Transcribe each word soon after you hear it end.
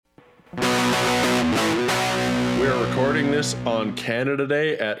recording this on Canada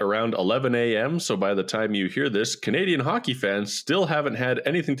Day at around 11 a.m. So by the time you hear this, Canadian hockey fans still haven't had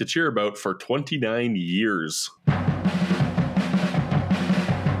anything to cheer about for 29 years.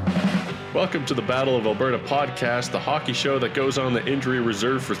 Welcome to the Battle of Alberta podcast, the hockey show that goes on the injury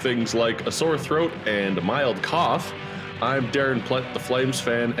reserve for things like a sore throat and a mild cough. I'm Darren Plett, the Flames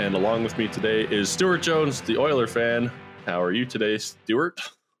fan, and along with me today is Stuart Jones, the Oiler fan. How are you today, Stuart?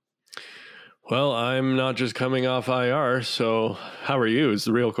 Well, I'm not just coming off IR, so how are you is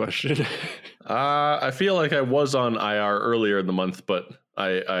the real question. I feel like I was on IR earlier in the month, but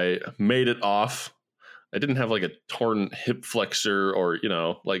I made it off. I didn't have like a torn hip flexor or,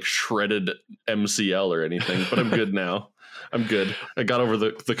 like shredded MCL or anything, but I'm good now. I'm good. I got over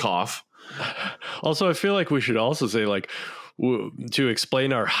the cough. Also, I feel like we should also say, to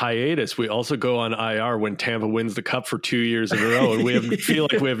explain our hiatus, we also go on IR when Tampa wins the Cup for 2 years in a row, and feel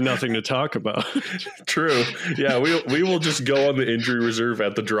like we have nothing to talk about. True. Yeah, we will just go on the injury reserve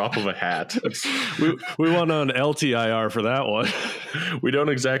at the drop of a hat. We went on LTIR for that one. We don't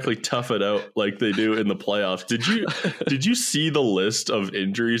exactly tough it out like they do in the playoffs. Did you see the list of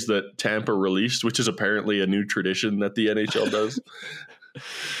injuries that Tampa released, which is apparently a new tradition that the NHL does?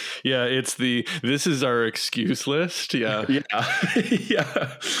 Yeah, this is our excuse list. Yeah.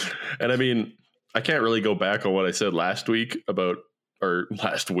 Yeah. And I mean, I can't really go back on what I said last week.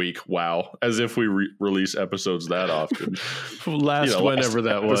 Wow. As if we release episodes that often. Whenever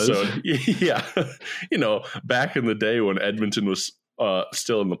that episode. Was. Yeah. Back in the day when Edmonton was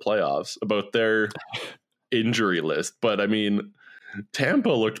still in the playoffs, about their injury list. But I mean, Tampa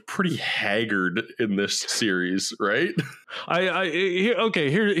looked pretty haggard in this series, right?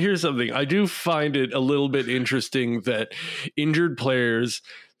 Here's something. I do find it a little bit interesting that injured players,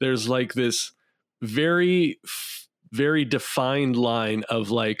 there's like this very, very defined line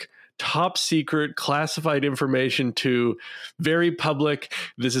of like top secret classified information to very public.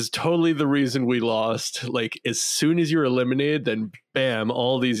 This is totally the reason we lost. Like as soon as you're eliminated, then bam,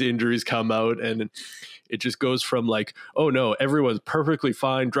 all these injuries come out, and it just goes from like, oh no, everyone's perfectly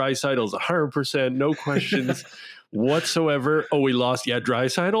fine. Draisaitl's 100%, no questions whatsoever. Oh, we lost. Yeah,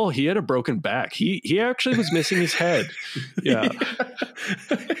 Draisaitl, he had a broken back. He actually was missing his head. Yeah.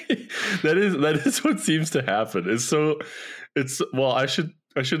 That is what seems to happen.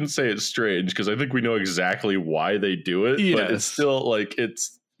 I shouldn't say it's strange because I think we know exactly why they do it, yes. But it's still like it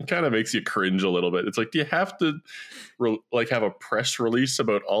kind of makes you cringe a little bit. It's like, do you have to have a press release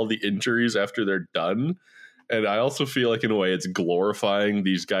about all the injuries after they're done? And I also feel like in a way it's glorifying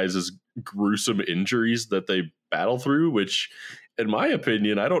these guys' gruesome injuries that they battle through, which in my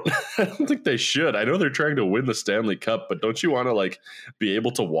opinion, I don't think they should. I know they're trying to win the Stanley Cup, but don't you want to be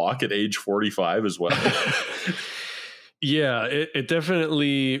able to walk at age 45 as well? Yeah, it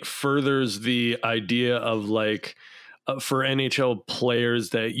definitely furthers the idea of for NHL players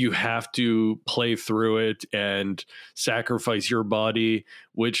that you have to play through it and sacrifice your body,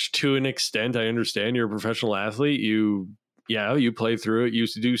 which to an extent, I understand. You're a professional athlete. You play through it. You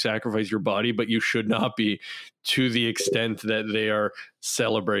do sacrifice your body, but you should not be to the extent that they are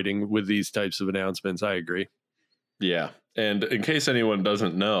celebrating with these types of announcements. I agree. Yeah. And in case anyone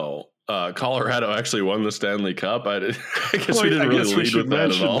doesn't know, Colorado actually won the Stanley Cup. I guess we didn't really lead with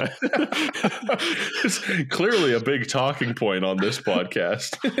that at all. It's clearly a big talking point on this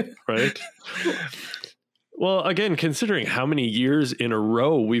podcast. Right? Well, again, considering how many years in a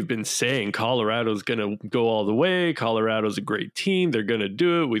row we've been saying Colorado's going to go all the way, Colorado's a great team, they're going to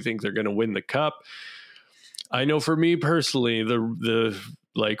do it, we think they're going to win the cup. I know for me personally, the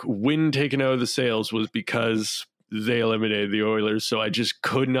win taken out of the sails was because they eliminated the Oilers, so I just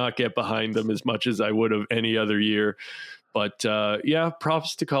could not get behind them as much as I would have any other year. But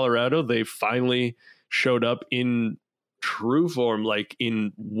props to Colorado. They finally showed up in true form, like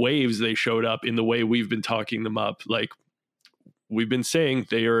in waves. They showed up in the way we've been talking them up. Like we've been saying,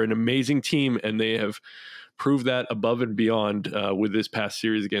 they are an amazing team, and they have proved that above and beyond with this past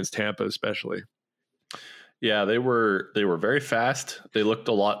series against Tampa, especially. Yeah, they were very fast. They looked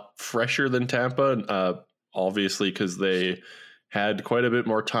a lot fresher than Tampa. Obviously, because they had quite a bit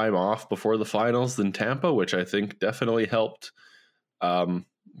more time off before the finals than Tampa, which I think definitely helped.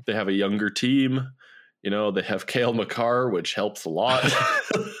 They have a younger team. They have Cale Makar, which helps a lot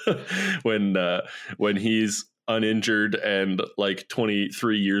when he's uninjured and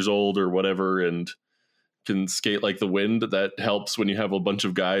 23 years old or whatever and can skate like the wind. That helps when you have a bunch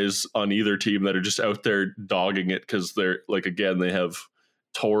of guys on either team that are just out there dogging it because they're they have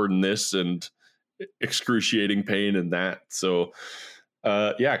torn this and excruciating pain and that. So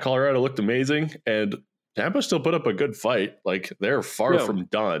Colorado looked amazing, and Tampa still put up a good fight. They're far from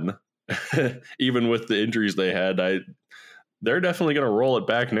done. even with the injuries they had, they're definitely going to roll it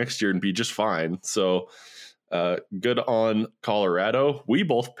back next year and be just fine. So good on Colorado. We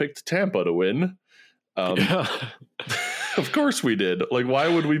both picked Tampa to win. Of course we did. Like, why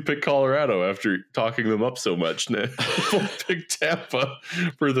would we pick Colorado after talking them up so much? Both picked Tampa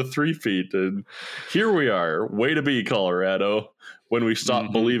for the 3-peat, and here we are. Way to be, Colorado. When we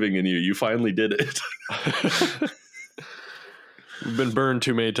stopped believing in you, you finally did it. We've been burned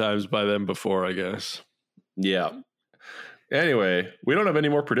too many times by them before, I guess. Yeah. Anyway, we don't have any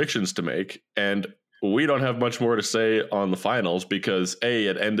more predictions to make, and we don't have much more to say on the finals because A,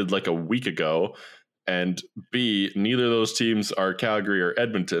 it ended like a week ago, and B, neither of those teams are Calgary or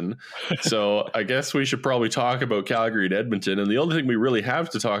Edmonton. So I guess we should probably talk about Calgary and Edmonton. And the only thing we really have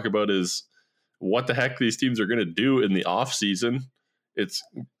to talk about is what the heck these teams are going to do in the off season. It's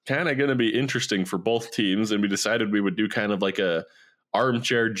kind of going to be interesting for both teams. And we decided we would do kind of like a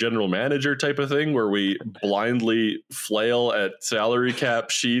armchair general manager type of thing where we blindly flail at salary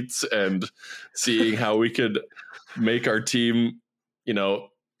cap sheets and seeing how we could make our team,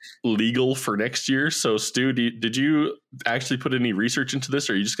 legal for next year. So Stu, did you actually put any research into this,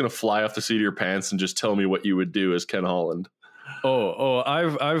 or are you just going to fly off the seat of your pants and just tell me what you would do as Ken Holland?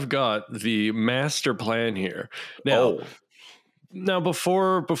 I've got the master plan here. Now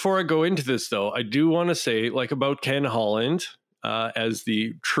before I go into this though, I do want to say about Ken Holland as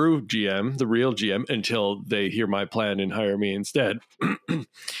the true GM, the real GM, until they hear my plan and hire me instead.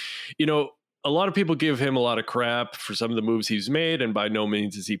 A lot of people give him a lot of crap for some of the moves he's made, and by no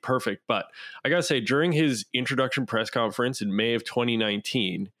means is he perfect. But I got to say, during his introduction press conference in May of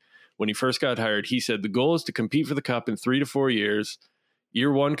 2019, when he first got hired, he said the goal is to compete for the Cup in 3 to 4 years.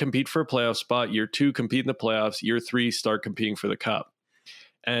 Year 1, compete for a playoff spot. Year 2, compete in the playoffs. Year 3, start competing for the Cup.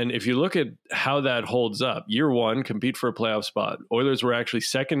 And if you look at how that holds up, year 1, compete for a playoff spot. Oilers were actually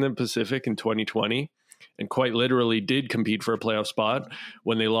second in the Pacific in 2020. And quite literally did compete for a playoff spot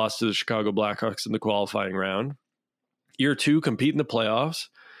when they lost to the Chicago Blackhawks in the qualifying round. Year 2, compete in the playoffs.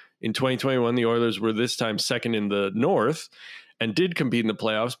 In 2021, the Oilers were this time second in the North and did compete in the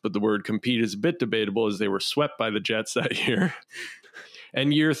playoffs, but the word compete is a bit debatable as they were swept by the Jets that year.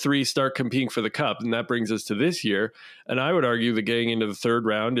 And year 3, start competing for the Cup. And that brings us to this year. And I would argue that getting into the third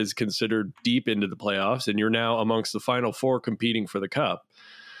round is considered deep into the playoffs, and you're now amongst the final 4 competing for the Cup.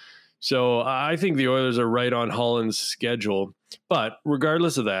 So I think the Oilers are right on Holland's schedule. But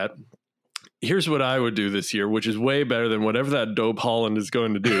regardless of that, here's what I would do this year, which is way better than whatever that dope Holland is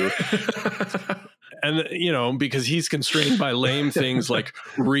going to do. And, because he's constrained by lame things like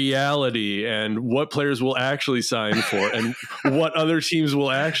reality and what players will actually sign for and what other teams will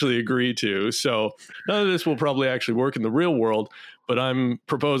actually agree to. So none of this will probably actually work in the real world, but I'm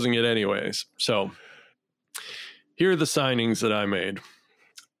proposing it anyways. So here are the signings that I made.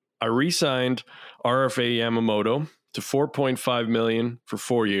 I re-signed RFA Yamamoto to $4.5 million for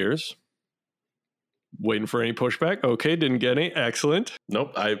 4 years. Waiting for any pushback? Okay, didn't get any. Excellent.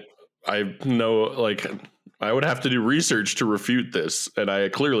 Nope. I know, I would have to do research to refute this, and I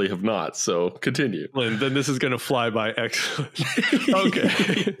clearly have not. So continue. And then this is going to fly by. Excellent.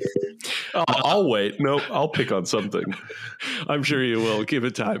 Okay. I'll wait. No, I'll pick on something. I'm sure you will. Give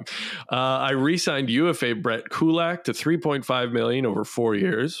it time. I re-signed UFA Brett Kulak to $3.5 million over 4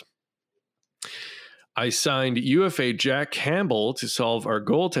 years. I signed UFA Jack Campbell to solve our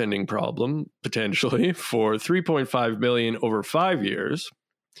goaltending problem, potentially, for $3.5 million over 5 years.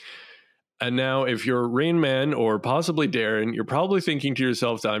 And now, if you're Rain Man or possibly Darren, you're probably thinking to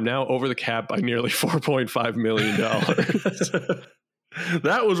yourself that I'm now over the cap by nearly $4.5 million.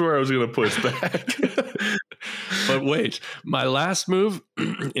 That was where I was going to push back. But wait, my last move,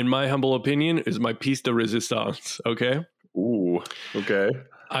 in my humble opinion, is my piece de resistance, okay? Ooh, okay.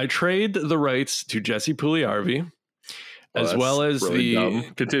 I trade the rights to Jesse Puljujarvi, as well as really dumb.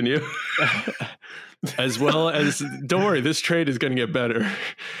 Continue. As well as, don't worry, this trade is going to get better.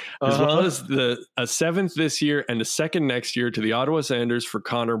 As well as a 7th this year and a 2nd next year to the Ottawa Senators for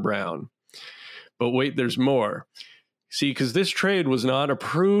Connor Brown. But wait, there's more. See, because this trade was not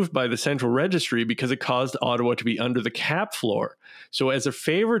approved by the Central Registry because it caused Ottawa to be under the cap floor. So as a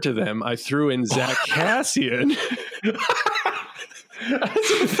favor to them, I threw in Zach Kassian.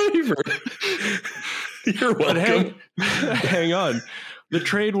 As a favor. You're welcome. Hang on. The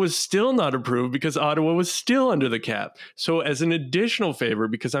trade was still not approved because Ottawa was still under the cap. So as an additional favor,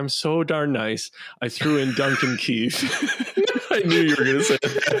 because I'm so darn nice, I threw in Duncan Keith. I knew you were going to say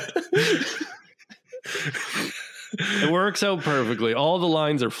that. And works out perfectly. All the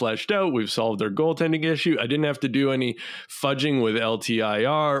lines are fleshed out. We've solved their goaltending issue. I didn't have to do any fudging with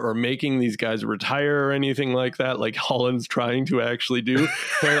LTIR or making these guys retire or anything like that, like Holland's trying to actually do.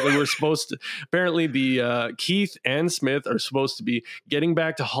 Apparently the Keith and Smith are supposed to be getting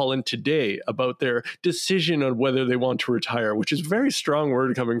back to Holland today about their decision on whether they want to retire, which is a very strong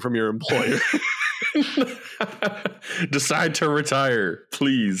word coming from your employer. Decide to retire,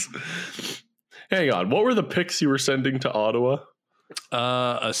 please. Hang on. What were the picks you were sending to Ottawa?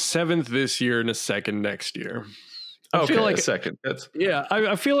 A 7th this year and a 2nd next year. I feel like a 2nd.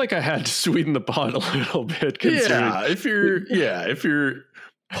 I feel like I had to sweeten the pot a little bit. Yeah, if you're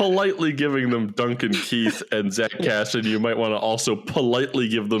politely giving them Duncan Keith and Zach Cassidy, you might want to also politely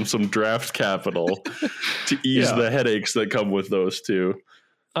give them some draft capital to ease the headaches that come with those two.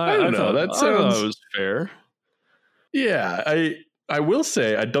 I don't know. That sounds fair. Yeah, I will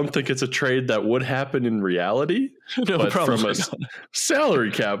say I don't think it's a trade that would happen in reality. No, but from a not.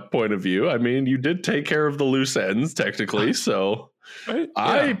 salary cap point of view, I mean, you did take care of the loose ends technically. So right?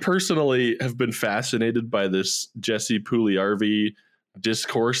 I personally have been fascinated by this Jesse Puljujarvi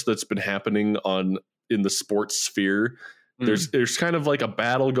discourse that's been happening in the sports sphere. There's kind of like a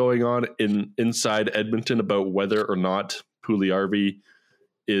battle going on inside Edmonton about whether or not Puljujarvi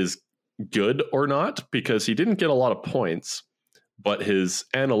is good or not, because he didn't get a lot of points, but his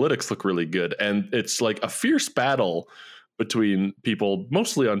analytics look really good. And it's like a fierce battle between people,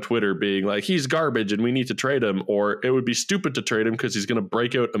 mostly on Twitter, being like, he's garbage and we need to trade him, or it would be stupid to trade him because he's going to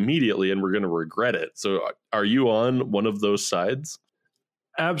break out immediately and we're going to regret it. So are you on one of those sides?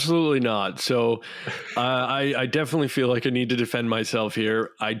 Absolutely not. So I definitely feel like I need to defend myself here.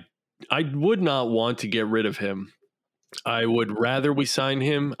 I would not want to get rid of him. I would rather we sign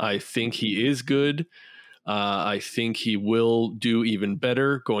him. I think he is good. I think he will do even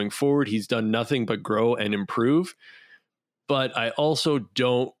better going forward. He's done nothing but grow and improve. But I also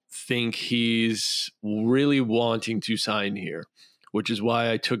don't think he's really wanting to sign here, which is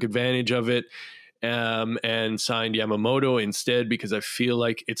why I took advantage of it and signed Yamamoto instead, because I feel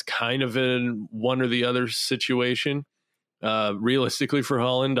like it's kind of a one or the other situation. Realistically for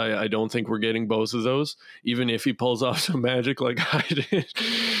Holland, I don't think we're getting both of those, even if he pulls off some magic like I did.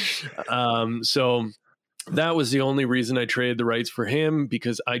 So that was the only reason I traded the rights for him,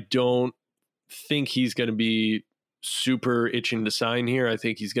 because I don't think he's going to be super itching to sign here. I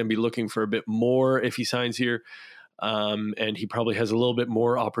think he's going to be looking for a bit more if he signs here. And he probably has a little bit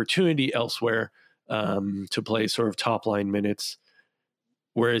more opportunity elsewhere to play sort of top line minutes,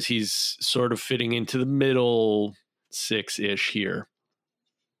 whereas he's sort of fitting into the middle 6-ish here.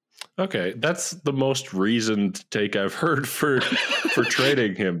 Okay, that's the most reasoned take I've heard for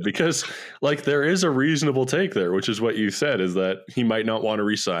trading him, because like there is a reasonable take there, which is what you said, is that he might not want to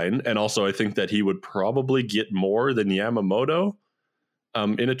resign, and also I think that he would probably get more than Yamamoto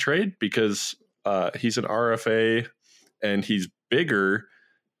in a trade, because he's an RFA and he's bigger,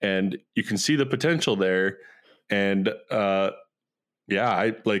 and you can see the potential there. And I'm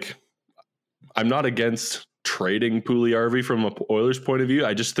not against trading Puljujarvi from an Oilers point of view.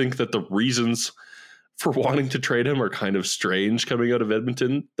 I just think that the reasons for wanting to trade him are kind of strange coming out of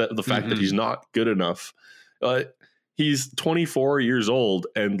Edmonton. That the fact that he's not good enough. He's 24 years old,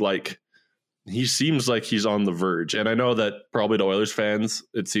 and like he seems like he's on the verge. And I know that probably to Oilers fans,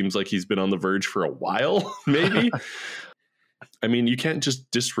 it seems like he's been on the verge for a while, maybe. I mean, you can't just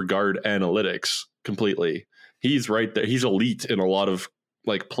disregard analytics completely. He's right there. He's elite in a lot of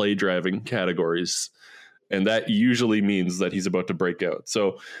like play driving categories. And that usually means that he's about to break out.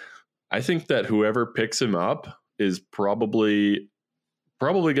 So I think that whoever picks him up is probably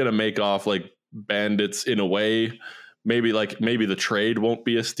going to make off like bandits in a way. Maybe the trade won't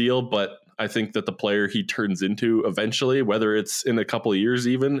be a steal, but I think that the player he turns into eventually, whether it's in a couple of years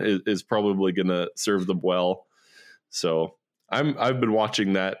even, is probably going to serve them well. So I've been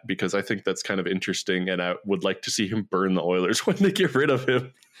watching that because I think that's kind of interesting, and I would like to see him burn the Oilers when they get rid of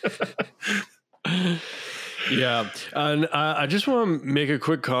him. Yeah. And I just want to make a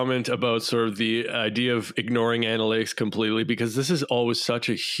quick comment about sort of the idea of ignoring analytics completely, because this is always such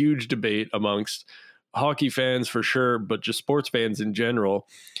a huge debate amongst hockey fans for sure, but just sports fans in general,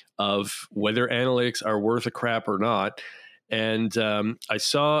 of whether analytics are worth a crap or not. And I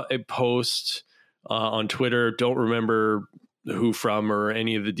saw a post on Twitter, don't remember who from or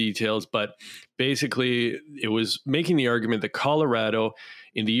any of the details, but basically it was making the argument that Colorado,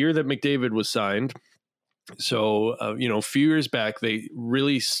 in the year that McDavid was signed, so, a few years back, they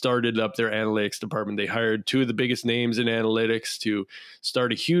really started up their analytics department. They hired two of the biggest names in analytics to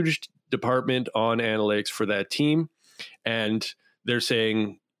start a huge department on analytics for that team. And they're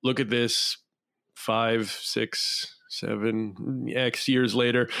saying, look at this 5, 6, 7 X years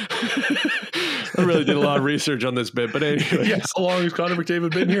later. I really did a lot of research on this bit, but anyway. Yeah, how long has Connor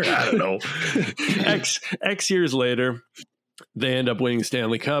McDavid been here? I don't know. X years later, they end up winning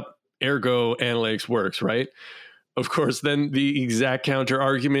Stanley Cup. Ergo, analytics works, right? Of course, then the exact counter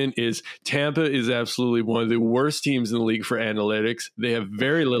argument is Tampa is absolutely one of the worst teams in the league for analytics. They have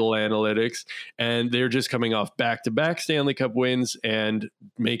very little analytics, and they're just coming off back-to-back Stanley Cup wins and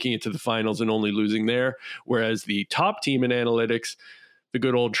making it to the finals and only losing there. Whereas the top team in analytics, the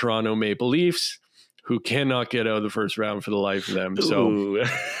good old Toronto Maple Leafs, who cannot get out of the first round for the life of them. So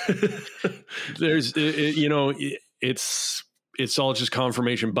there's, it's all just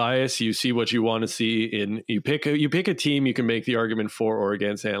confirmation bias. You see what you want to see in you pick a team. You can make the argument for or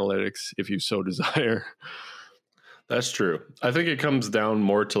against analytics if you so desire. That's true. I think it comes down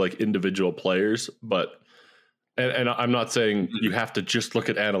more to like individual players, but and I'm not saying you have to just look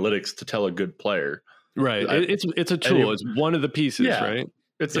at analytics to tell a good player. Right. It's a tool. It's one of the pieces, right?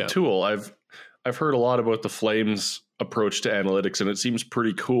 It's a tool. I've heard a lot about the Flames' approach to analytics, and it seems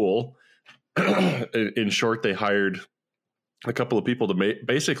pretty cool. In short, they hired a couple of people to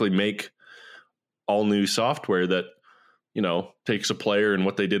basically make all new software that, takes a player and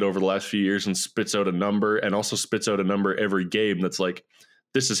what they did over the last few years and spits out a number, and also spits out a number every game that's like,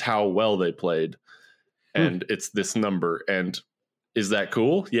 this is how well they played. And it's this number. And is that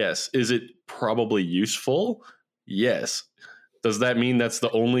cool? Yes. Is it probably useful? Yes. Does that mean that's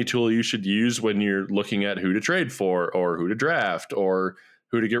the only tool you should use when you're looking at who to trade for or who to draft or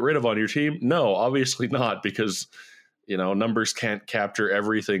who to get rid of on your team? No, obviously not, because numbers can't capture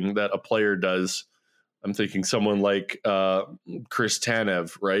everything that a player does. I'm thinking someone like Chris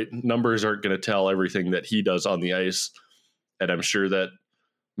Tanev, right? Numbers aren't going to tell everything that he does on the ice. And I'm sure that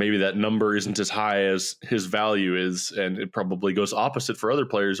maybe that number isn't as high as his value is. And it probably goes opposite for other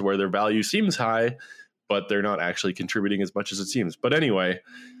players where their value seems high, but they're not actually contributing as much as it seems. But anyway,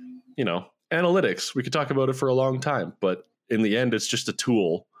 analytics, we could talk about it for a long time, but in the end, it's just a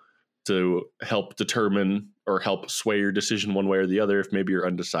tool to help determine or help sway your decision one way or the other if maybe you're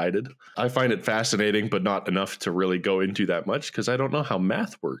undecided. I find it fascinating, but not enough to really go into that much because I don't know how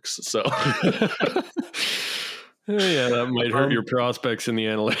math works. So yeah, that might hurt your prospects in the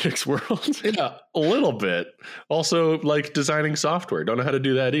analytics world. Yeah, a little bit. Also, like designing software. Don't know how to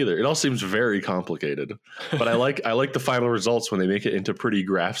do that either. It all seems very complicated. But I like the final results when they make it into pretty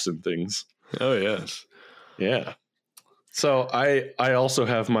graphs and things. Oh, yes. Yeah. So I also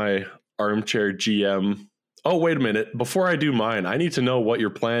have my armchair GM. Oh, wait a minute. Before I do mine, I need to know what your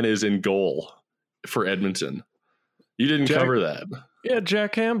plan is in goal for Edmonton. You didn't cover that. Yeah,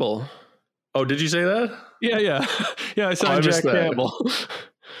 Jack Campbell. Oh, did you say that? Yeah. I signed Jack Campbell.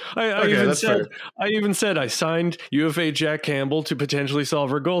 I even said I signed UFA Jack Campbell to potentially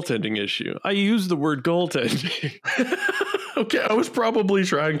solve our goaltending issue. I used the word goaltending. Okay, I was probably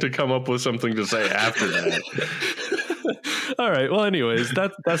trying to come up with something to say after that. All right. Well, anyways,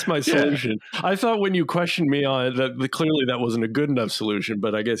 that's my solution. Yeah. I thought when you questioned me on it that clearly that wasn't a good enough solution,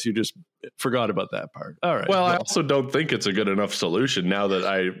 but I guess you just forgot about that part. All right. Well, I also don't think it's a good enough solution now that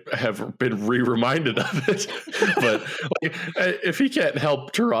I have been reminded of it. But if he can't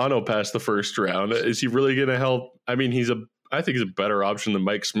help Toronto past the first round, is he really going to help? I mean, I think he's a better option than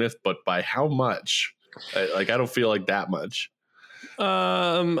Mike Smith, but by how much? I don't feel like that much.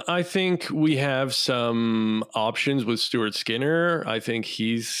 I think we have some options with Stuart Skinner. I think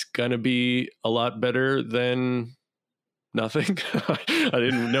he's going to be a lot better than nothing. I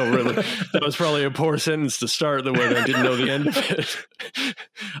didn't know really. That was probably a poor sentence to start the way I didn't know the end of it.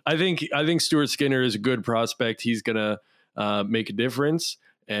 I think Stuart Skinner is a good prospect. He's going to make a difference.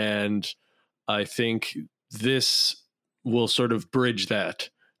 And I think this will sort of bridge that.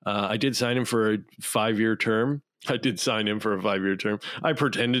 I did sign him for a 5-year term. I pretended to sign him for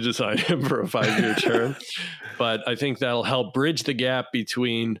a 5-year term, but I think that'll help bridge the gap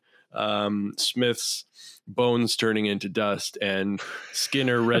between Smith's bones turning into dust and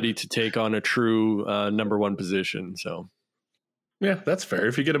Skinner ready to take on a true number one position. So, yeah, that's fair.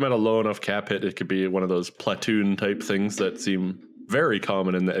 If you get him at a low enough cap hit, it could be one of those platoon type things that seem very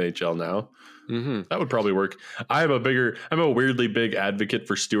common in the NHL now. Mm-hmm. That would probably work. I'm a weirdly big advocate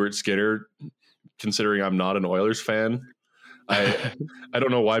for Stuart Skinner, considering I'm not an Oilers fan. I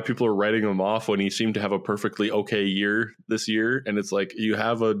don't know why people are writing him off when he seemed to have a perfectly okay year this year. And it's like, you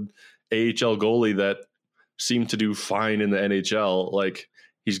have an AHL goalie that seemed to do fine in the NHL. Like,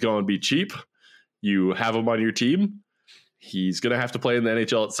 he's going to be cheap. You have him on your team. He's going to have to play in the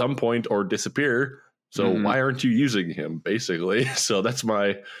NHL at some point or disappear. So why aren't you using him, basically? So that's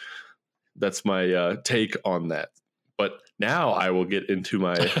my take on that. But now I will get into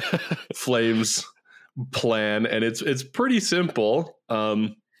my Flames plan, and it's pretty simple.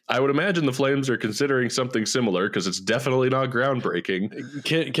 I would imagine the Flames are considering something similar because it's definitely not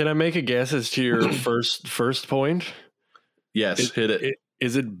groundbreaking. Can I make a guess as to your first point? Yes, hit it.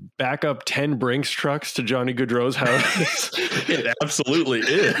 Is it back up 10 Brinks trucks to Johnny Gaudreau's house? It absolutely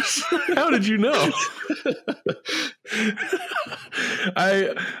is. How did you know?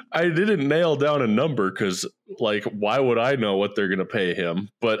 I didn't nail down a number because, like, why would I know what they're going to pay him?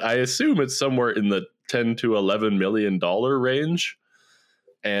 But I assume it's somewhere in the $10 to $11 million range.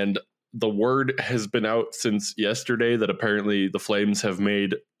 And the word has been out since yesterday that apparently the Flames have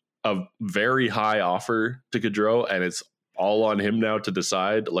made a very high offer to Gaudreau, and it's all on him now to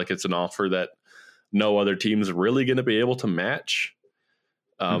decide. Like, it's an offer that no other team's really going to be able to match.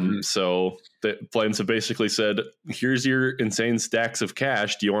 So the Flames have basically said, here's your insane stacks of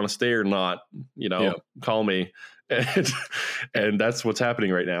cash. Do you want to stay or not? Call me. And that's what's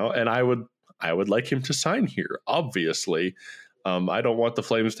happening right now. And I would like him to sign here, obviously. I don't want the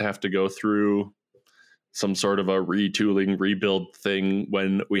Flames to have to go through some sort of a retooling, rebuild thing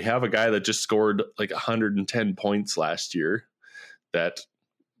when we have a guy that just scored like 110 points last year that,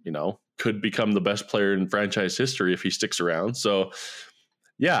 could become the best player in franchise history if he sticks around. So,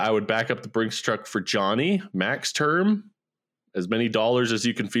 yeah, I would back up the Brinks truck for Johnny, max term, as many dollars as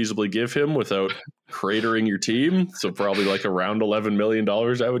you can feasibly give him without cratering your team. So probably like around $11 million,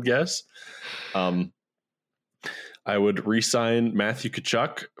 I would guess. I would re-sign Matthew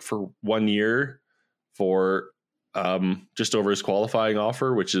Tkachuk for 1 year for just over his qualifying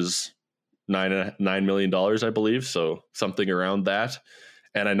offer, which is $9 million, I believe. So something around that.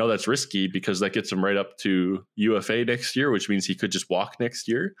 And I know that's risky because that gets him right up to UFA next year, which means he could just walk next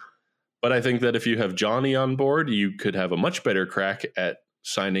year. But I think that if you have Johnny on board, you could have a much better crack at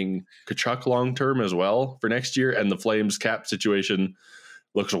signing Tkachuk long-term as well for next year. And the Flames cap situation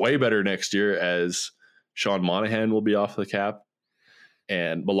looks way better next year as Sean Monahan will be off the cap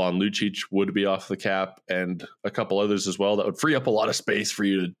and Milan Lucic would be off the cap and a couple others as well. That would free up a lot of space for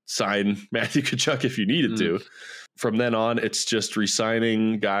you to sign Matthew Tkachuk if you needed to. From then on, it's just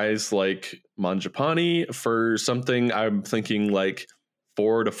re-signing guys like Mangiapane for something. I'm thinking like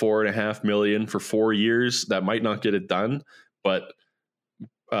 $4 to $4.5 million for 4 years. That might not get it done, but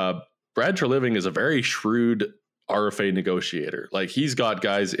Brad Treliving is a very shrewd RFA negotiator. Like, he's got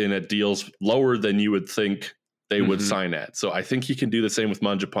guys in at deals lower than you would think they would sign at. So I think he can do the same with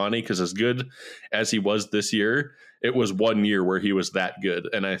Mangiapane, because as good as he was this year, it was 1 year where he was that good.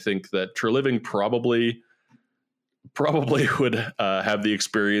 And I think that Treliving probably would have the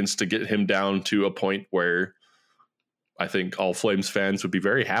experience to get him down to a point where I think all Flames fans would be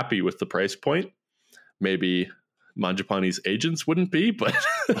very happy with the price point. Maybe Mangiapane's agents wouldn't be, but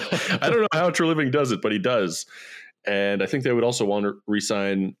I don't know how Treliving does it, but he does. And I think they would also want to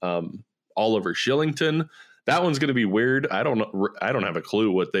re-sign Oliver Shillington. That one's going to be weird. I don't know. I don't have a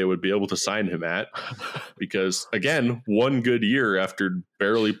clue what they would be able to sign him at, because again, 1 good year after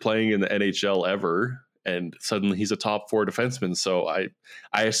barely playing in the NHL ever, and suddenly he's a top 4 defenseman. So I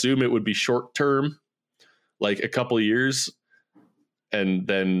assume it would be short term, like a couple of years, and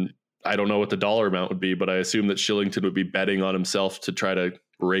then I don't know what the dollar amount would be, but I assume that Shillington would be betting on himself to try to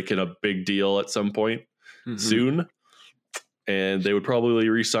rake in a big deal at some point soon. And they would probably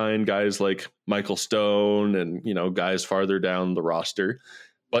re-sign guys like Michael Stone and, guys farther down the roster.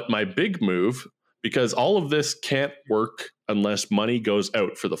 But my big move, because all of this can't work unless money goes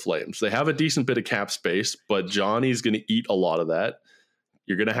out for the Flames. They have a decent bit of cap space, but Johnny's going to eat a lot of that.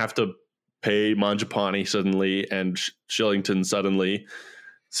 You're going to have to pay Mangiapane suddenly and Shillington suddenly.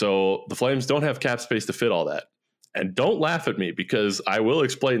 So the Flames don't have cap space to fit all that. And don't laugh at me, because I will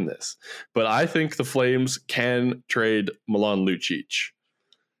explain this. But I think the Flames can trade Milan Lucic,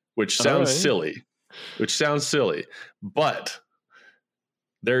 which sounds silly. But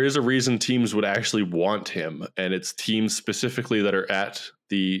there is a reason teams would actually want him. And it's teams specifically that are at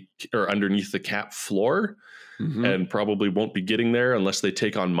or underneath the cap floor and probably won't be getting there unless they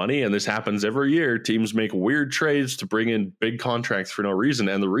take on money. And this happens every year. Teams make weird trades to bring in big contracts for no reason.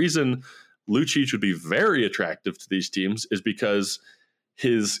 And the reason Lucic would be very attractive to these teams is because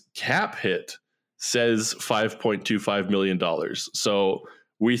his cap hit says $5.25 million. So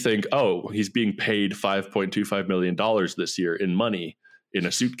we think, he's being paid $5.25 million this year in money in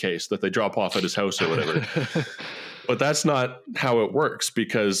a suitcase that they drop off at his house or whatever. But that's not how it works,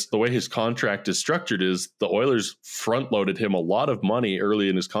 because the way his contract is structured is the Oilers front loaded him a lot of money early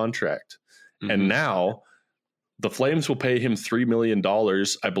in his contract. And now the Flames will pay him $3 million,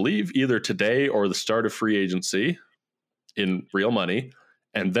 I believe, either today or the start of free agency in real money.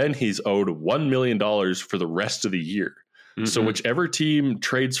 And then he's owed $1 million for the rest of the year. Mm-hmm. So whichever team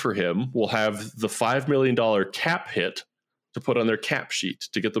trades for him will have the $5 million cap hit to put on their cap sheet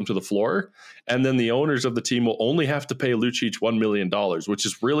to get them to the floor. And then the owners of the team will only have to pay Lucic $1 million, which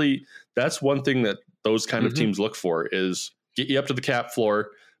is really, that's one thing that those kind of teams look for, is get you up to the cap floor,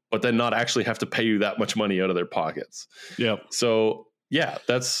 but then not actually have to pay you that much money out of their pockets. Yeah. So yeah,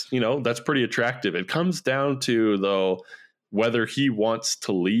 that's pretty attractive. It comes down to, though, whether he wants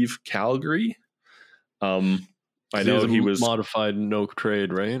to leave Calgary. I know he was modified no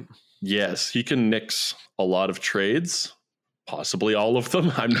trade, right? Yes, he can nix a lot of trades, possibly all of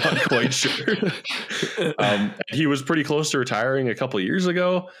them. I'm not quite sure. He was pretty close to retiring a couple of years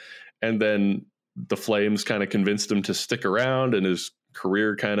ago, and then the Flames kind of convinced him to stick around, and his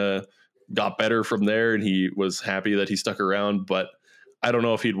career kind of got better from there, and he was happy that he stuck around. But I don't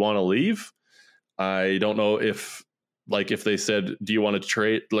know if he'd want to leave. I don't know if they said, do you want to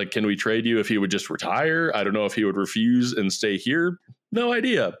trade? Like, can we trade you? If he would just retire? I don't know if he would refuse and stay here. No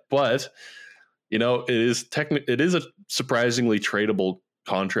idea. But, it is a surprisingly tradable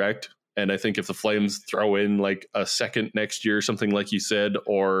contract. And I think if the Flames throw in like a second next year, something like you said,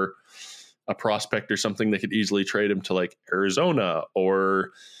 or a prospect or something, they could easily trade him to like Arizona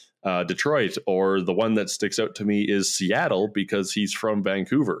or Detroit, or the one that sticks out to me is Seattle, because he's from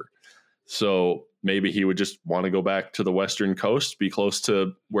Vancouver. So maybe he would just want to go back to the Western Coast, be close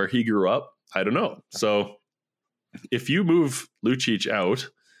to where he grew up. I don't know. So if you move Lucic out,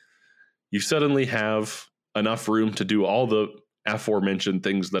 you suddenly have enough room to do all the aforementioned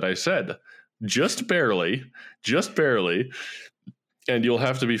things that I said, just barely. And you'll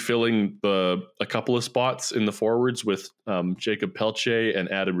have to be filling a couple of spots in the forwards with Jacob Pelche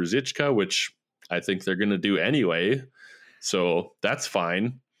and Adam Ruzicka, which I think they're going to do anyway. So that's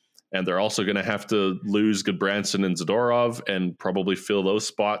fine. And they're also going to have to lose Goodbranson and Zadorov and probably fill those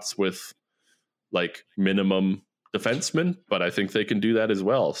spots with like minimum defensemen. But I think they can do that as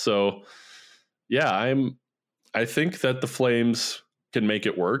well. So yeah, I think that the Flames can make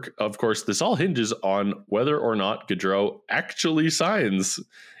it work. Of course, this all hinges on whether or not Gaudreau actually signs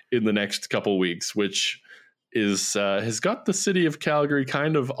in the next couple weeks, which is has got the city of Calgary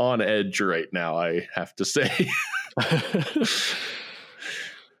kind of on edge right now, I have to say.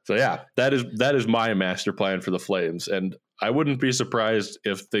 So yeah, that is my master plan for the Flames, and I wouldn't be surprised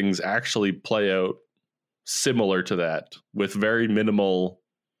if things actually play out similar to that with very minimal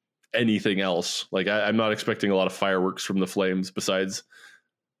anything else. Like I'm not expecting a lot of fireworks from the Flames besides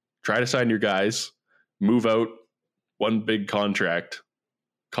try to sign your guys, move out one big contract,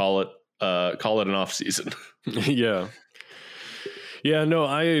 call it an off season. Yeah. Yeah, no,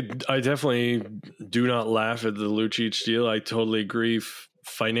 I definitely do not laugh at the Lucic deal. I totally agree.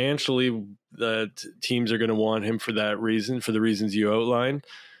 Financially, that teams are going to want him for that reason, for the reasons you outlined.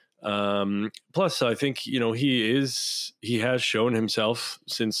 Plus, I think, he has shown himself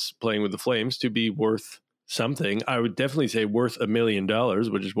since playing with the Flames to be worth something. I would definitely say worth $1 million,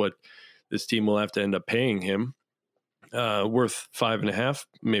 which is what this team will have to end up paying him. Worth 5.5,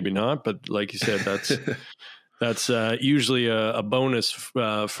 maybe not, but like you said, that's usually a bonus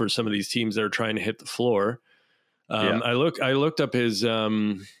for some of these teams that are trying to hit the floor. I looked up his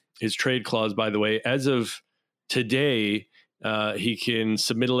trade clause, by the way. As of today, he can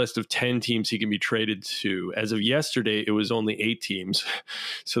submit a list of 10 teams he can be traded to. As of yesterday, it was only 8 teams.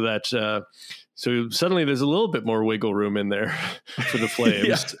 So so suddenly there's a little bit more wiggle room in there for the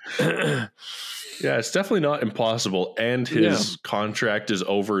Flames. Yeah, it's definitely not impossible. And his contract is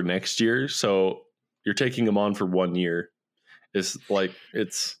over next year. So you're taking him on for 1 year.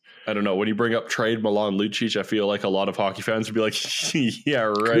 I don't know. When you bring up trade Milan Lucic, I feel like a lot of hockey fans would be like, yeah,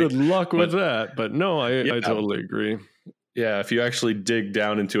 right. Good luck with that. But no, I totally agree. Yeah, if you actually dig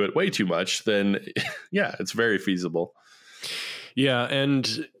down into it way too much, then yeah, it's very feasible. Yeah,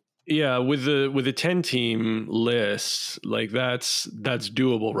 and yeah, with a 10-team list, like that's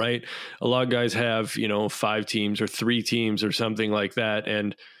doable, right? A lot of guys have, 5 teams or 3 teams or something like that,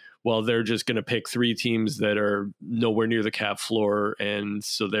 and well, they're just going to pick 3 teams that are nowhere near the cap floor, and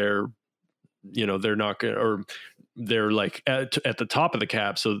so they're not going, or they're like at the top of the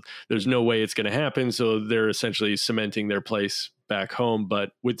cap, so there's no way it's going to happen. So they're essentially cementing their place back home.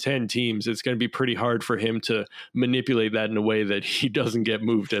 But with 10 teams, it's going to be pretty hard for him to manipulate that in a way that he doesn't get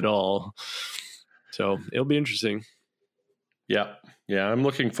moved at all. So it'll be interesting. Yeah, I'm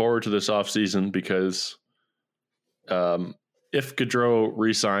looking forward to this offseason because if Gaudreau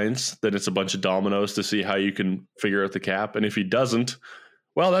resigns, then it's a bunch of dominoes to see how you can figure out the cap. And if he doesn't,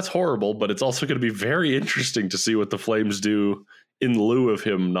 well, that's horrible, but it's also going to be very interesting to see what the Flames do in lieu of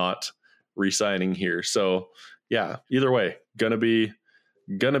him not re-signing here. So yeah, either way, gonna be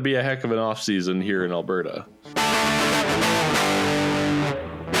a heck of an offseason here in Alberta.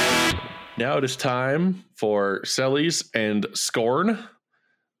 Now it is time for Sellies and Scorn.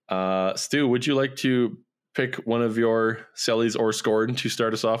 Stu, would you like to pick one of your Sellies or Scorn to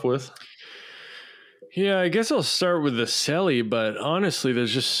start us off with? Yeah, I guess I'll start with the Selly, but honestly,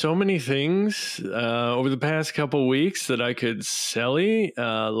 there's just so many things over the past couple weeks that I could Selly.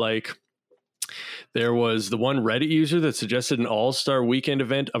 Like, there was the one Reddit user that suggested an all-star weekend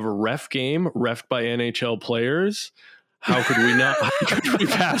event of a ref game refed by NHL players. How could we not? How could we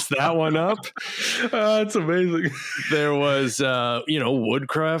pass that one up? That's amazing. There was,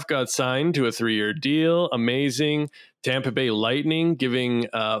 Woodcraft got signed to a 3-year deal. Amazing. Tampa Bay Lightning giving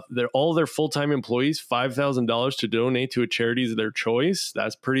all their full-time employees $5,000 to donate to a charity of their choice.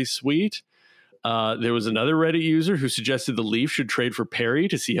 That's pretty sweet. There was another Reddit user who suggested the Leafs should trade for Perry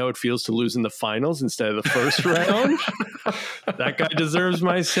to see how it feels to lose in the finals instead of the first round. That guy deserves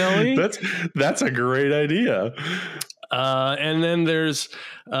my Selly. That's a great idea. And then there's,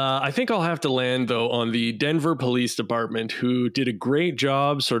 I think I'll have to land, though, on the Denver Police Department, who did a great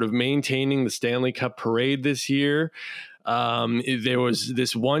job sort of maintaining the Stanley Cup parade this year. There was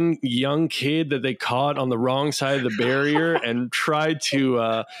this one young kid that they caught on the wrong side of the barrier and tried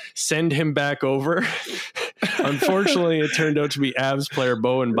to send him back over. Unfortunately, it turned out to be Avs player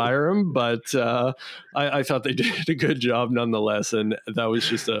Bowen Byram, but I thought they did a good job nonetheless, and that was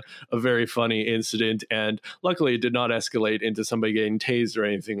just a very funny incident, and luckily it did not escalate into somebody getting tased or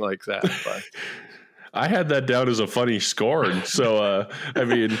anything like that. But I had that down as a funny Scorn, so I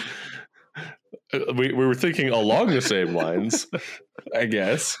mean... We were thinking along the same lines, I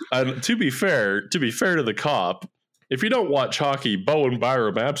guess. To be fair to the cop, if you don't watch hockey, Bowen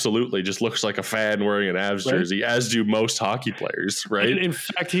Byram absolutely just looks like a fan wearing an Avs jersey, as do most hockey players, right? In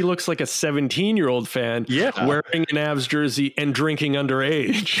fact, he looks like a 17-year-old fan wearing an Avs jersey and drinking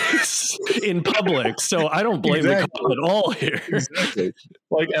underage in public. So I don't blame the cop at all here. Exactly.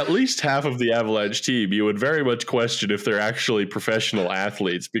 Like, at least half of the Avalanche team, you would very much question if they're actually professional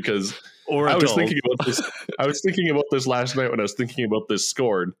athletes, because I was thinking about this. I was thinking about this last night when I was thinking about this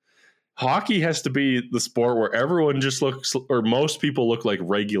Scorn. Hockey has to be the sport where everyone just looks, or most people look like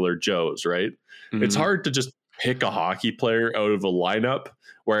regular Joes, right? Mm-hmm. It's hard to just pick a hockey player out of a lineup,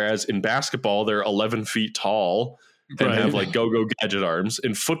 whereas in basketball, they're 11 feet tall and have like go-go gadget arms.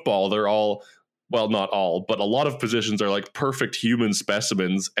 In football, they're all, well, not all, but a lot of positions are like perfect human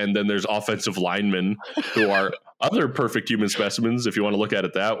specimens, and then there's offensive linemen who are other perfect human specimens, if you want to look at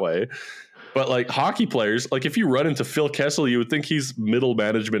it that way. But like hockey players, like if you run into Phil Kessel, you would think he's middle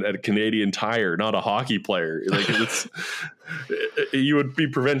management at Canadian Tire, not a hockey player. Like you would be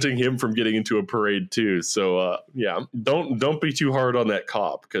preventing him from getting into a parade too. So don't be too hard on that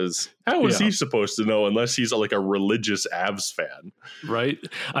cop, because how is he supposed to know unless he's like a religious Avs fan? Right.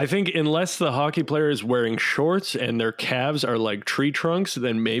 I think unless the hockey player is wearing shorts and their calves are like tree trunks,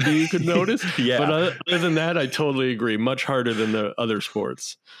 then maybe you could notice. But other than that, I totally agree. Much harder than the other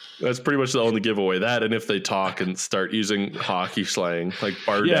sports. That's pretty much the only giveaway. That, and if they talk and start using hockey slang, like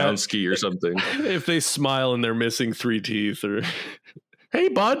Bardowski or something. If they smile and they're missing 3 teeth, or hey,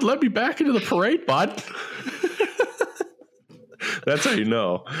 bud, let me back into the parade, bud. That's how you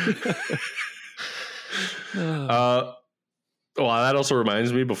know. Well, that also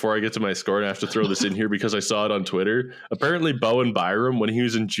reminds me, before I get to my score, I have to throw this in here because I saw it on Twitter. Apparently, Bowen Byram, when he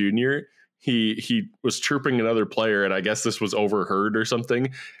was in junior, he was chirping another player, and I guess this was overheard or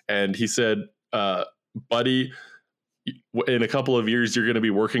something. And he said, buddy, in a couple of years, you're going to be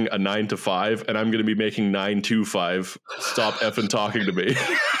working a 9 to 5, and I'm going to be making 9 to 5. Stop effing talking to me.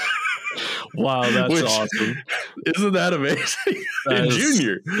 Wow, that's awesome. Isn't that amazing? That in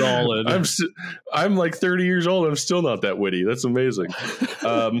junior. Solid. I'm like 30 years old. I'm still not that witty. That's amazing.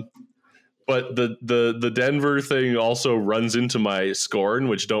 But the Denver thing also runs into my Scorn,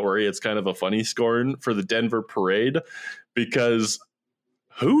 which, don't worry, it's kind of a funny Scorn for the Denver parade, because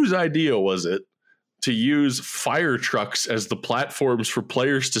whose idea was it to use fire trucks as the platforms for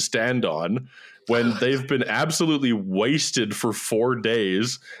players to stand on when they've been absolutely wasted for 4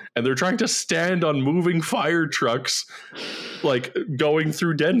 days, and they're trying to stand on moving fire trucks like going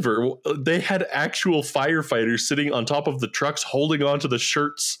through Denver? They had actual firefighters sitting on top of the trucks holding onto the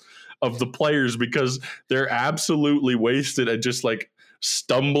shirts of the players because they're absolutely wasted and just like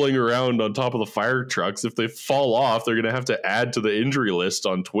stumbling around on top of the fire trucks. If they fall off, they're going to have to add to the injury list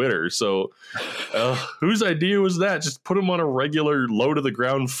on Twitter. So whose idea was that? Just put them on a regular low to the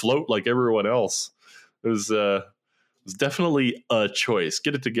ground float like everyone else. It was definitely a choice.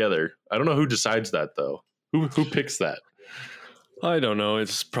 Get it together. I don't know who decides that, though. Who picks that? I don't know.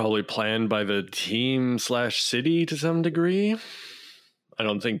 It's probably planned by the team / city to some degree. I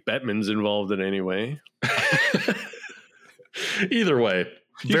don't think Bettman's involved in any way. Either way,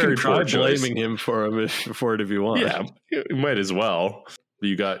 You can try blaming him for it if you want. Yeah, you might as well.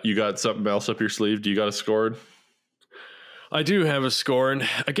 You got something else up your sleeve? Do you got a score? I do have a score, and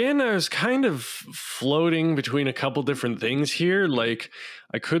again, I was kind of floating between a couple different things here. Like,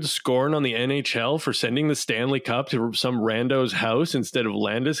 I could scorn on the NHL for sending the Stanley Cup to some rando's house instead of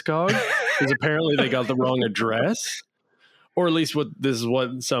Landeskog, because apparently they got the wrong address, or at least this is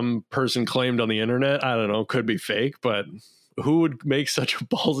what some person claimed on the internet. I don't know, could be fake, but who would make such a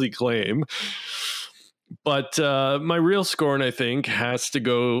ballsy claim? But my real scorn, I think, has to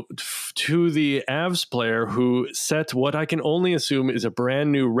go to the Avs player who set what I can only assume is a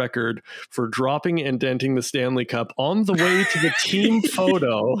brand new record for dropping and denting the Stanley Cup on the way to the team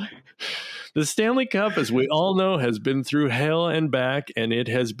photo. The Stanley Cup, as we all know, has been through hell and back, and it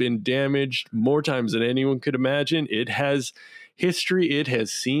has been damaged more times than anyone could imagine. It has history. It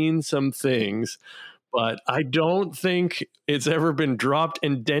has seen some things. But I don't think it's ever been dropped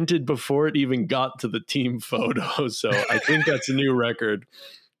and dented before it even got to the team photo. So I think that's a new record.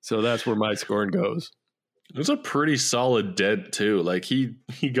 So that's where my scorn goes. It was a pretty solid dent too. Like he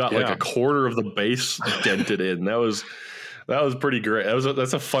got like a quarter of the base dented in. That was pretty great.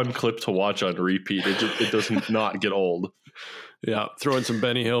 That's a fun clip to watch on repeat. It does not get old. Yeah, throw in some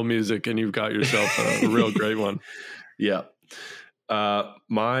Benny Hill music and you've got yourself a real great one. Yeah.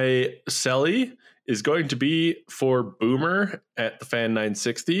 My Selly is going to be for Boomer at the Fan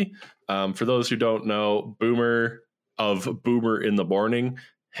 960. For those who don't know, Boomer of Boomer in the Morning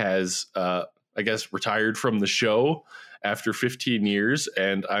has, I guess, retired from the show after 15 years.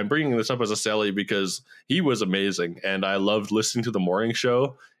 And I'm bringing this up as a Selly because he was amazing. And I loved listening to the morning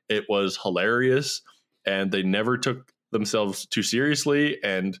show. It was hilarious. And they never took themselves too seriously.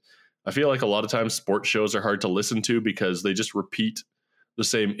 And I feel like a lot of times sports shows are hard to listen to because they just repeat the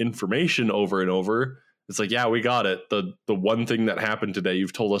same information over and over. It's like, yeah, we got it. The one thing that happened today,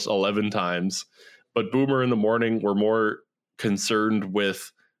 you've told us 11 times. But Boomer in the Morning were more concerned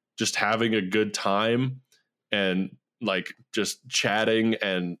with just having a good time and like just chatting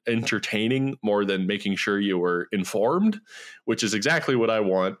and entertaining more than making sure you were informed, which is exactly what I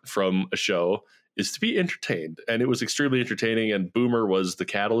want from a show, is to be entertained. And it was extremely entertaining. And Boomer was the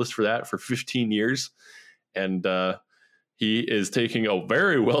catalyst for that for 15 years. And, he is taking a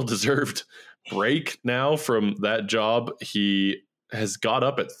very well-deserved break now from that job. He has got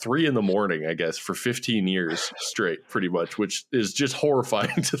up at 3 a.m, I guess, for 15 years straight, pretty much, which is just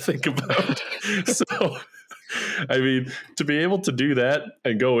horrifying to think about. So, I mean, to be able to do that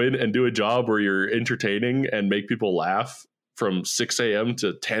and go in and do a job where you're entertaining and make people laugh from 6 a.m.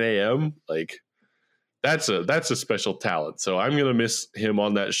 to 10 a.m., like, that's a special talent. So I'm going to miss him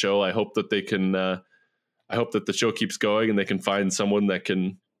on that show. I hope that they can... I hope that the show keeps going and they can find someone that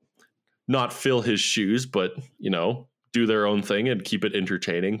can not fill his shoes, but, you know, do their own thing and keep it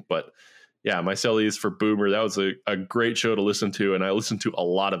entertaining. But yeah, my Selly is for Boomer. That was a great show to listen to. And I listened to a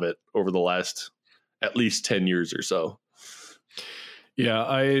lot of it over the last at least 10 years or so. Yeah,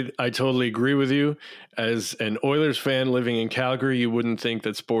 I totally agree with you. As an Oilers fan living in Calgary, you wouldn't think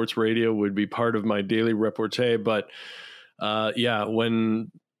that sports radio would be part of my daily reportage. But yeah,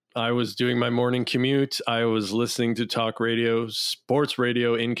 when I was doing my morning commute, I was listening to talk radio, sports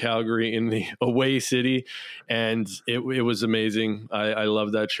radio in Calgary, in the away city, and it was amazing. I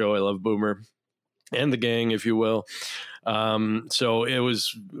love that show. I love Boomer and the gang, if you will. So it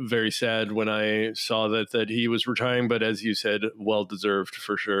was very sad when I saw that he was retiring, but as you said, well-deserved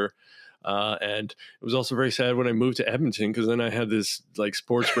for sure. And it was also very sad when I moved to Edmonton, because then I had this like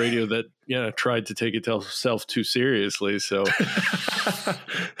sports radio that tried to take itself too seriously. So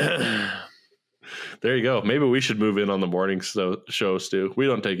there you go. Maybe we should move in on the morning show, Stu. We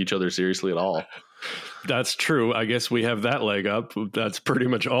don't take each other seriously at all. That's true. I guess we have that leg up. That's pretty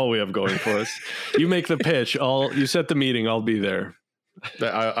much all we have going for us. You make the pitch. You set the meeting. I'll be there.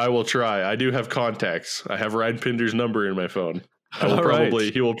 I will try. I do have contacts. I have Ryan Pinder's number in my phone.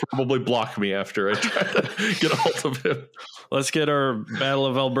 He will probably block me after I try to get a hold of him. Let's get our Battle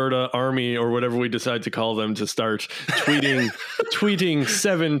of Alberta Army, or whatever we decide to call them, to start tweeting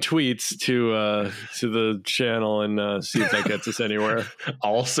 7 tweets to the channel and see if that gets us anywhere.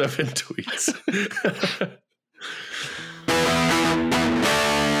 All 7 tweets.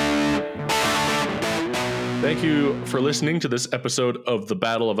 Thank you for listening to this episode of the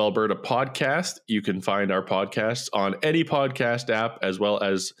Battle of Alberta podcast. You can find our podcasts on any podcast app, as well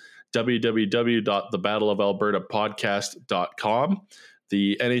as www.thebattleofalbertapodcast.com.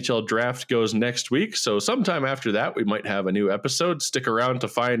 The NHL draft goes next week, so sometime after that, we might have a new episode. Stick around to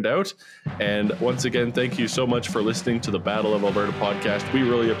find out. And once again, thank you so much for listening to the Battle of Alberta podcast. We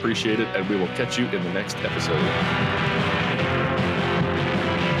really appreciate it, and we will catch you in the next episode.